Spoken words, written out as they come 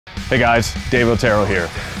Hey guys, Dave Otero here.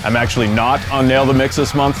 I'm actually not on Nail the Mix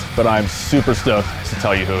this month, but I'm super stoked to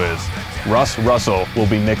tell you who is. Russ Russell will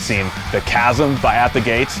be mixing The Chasm by At the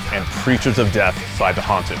Gates and Preachers of Death by The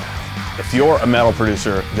Haunted. If you're a metal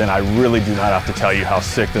producer, then I really do not have to tell you how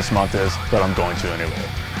sick this month is, but I'm going to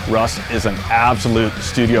anyway. Russ is an absolute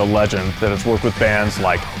studio legend that has worked with bands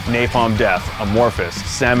like Napalm Death, Amorphous,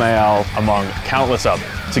 Samael, among countless others.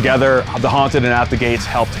 Together, The Haunted and At the Gates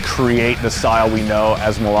helped create the style we know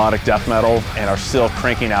as melodic death metal and are still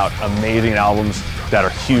cranking out amazing albums that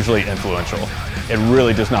are hugely influential. It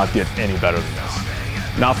really does not get any better than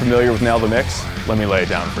this. Not familiar with Nail the Mix? Let me lay it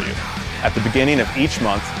down for you. At the beginning of each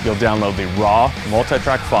month, you'll download the raw,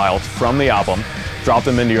 multi-track files from the album, drop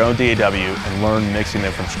them into your own DAW, and learn mixing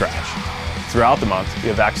them from scratch. Throughout the month, you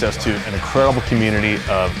have access to an incredible community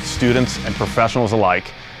of students and professionals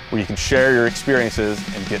alike, where you can share your experiences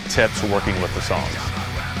and get tips working with the songs.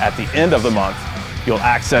 At the end of the month, you'll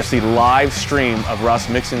access the live stream of Russ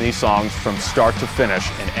mixing these songs from start to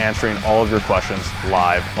finish and answering all of your questions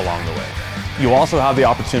live along the way. You also have the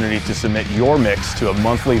opportunity to submit your mix to a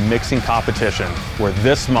monthly mixing competition where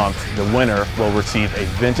this month the winner will receive a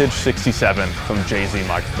vintage 67 from Jay-Z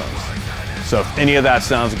microphones. So if any of that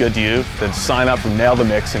sounds good to you, then sign up for Nail the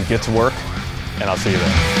Mix and get to work, and I'll see you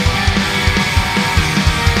there.